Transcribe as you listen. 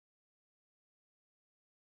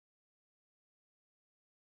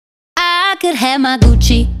could have my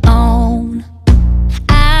Gucci on,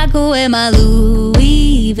 I could wear my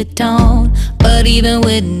Louis Vuitton, but even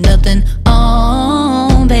with nothing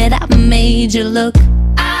on, bet I made you look.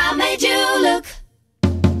 I made you look.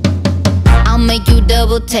 I'll make you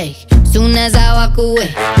double take soon as I walk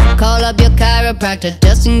away. Call up your chiropractor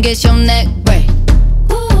just in case your neck break.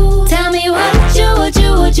 Ooh, tell me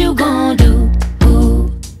what you gon' do?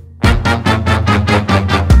 Ooh.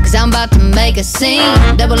 Cause I'm about to make a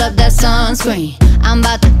scene, double up that sunscreen. I'm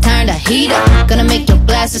about to turn the heat up, gonna make your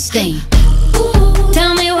glasses steam. Ooh,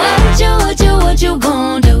 tell me what you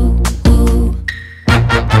gon' do? Ooh.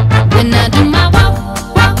 When I do my walk,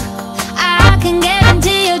 I can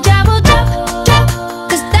guarantee your job will drop.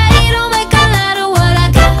 Cause they don't make a lot of what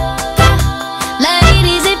I got.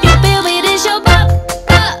 Ladies, if you feel me, this your bop.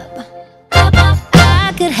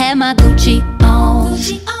 I could have my Gucci on,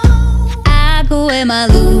 I could wear my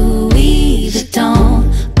Louis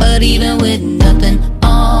Vuitton, but even with nothing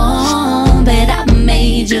on, bet I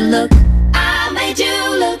made you look. I made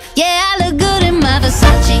you look. Yeah, I look good in my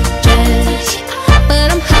Versace dress,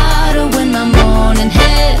 but I'm hotter when my morning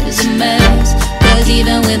hair's a mess. Cause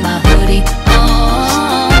even with my hoodie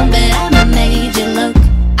on, bet I made you look.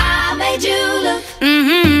 I made you look.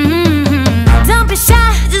 Don't be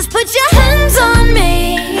shy, just put your hands on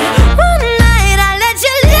me. One night I let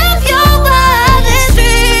you live your wildest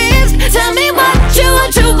dreams. Tell me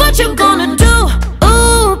what you gonna do?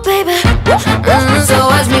 Ooh, baby. So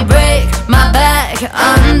watch me break my back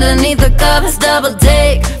underneath the covers, double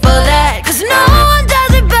take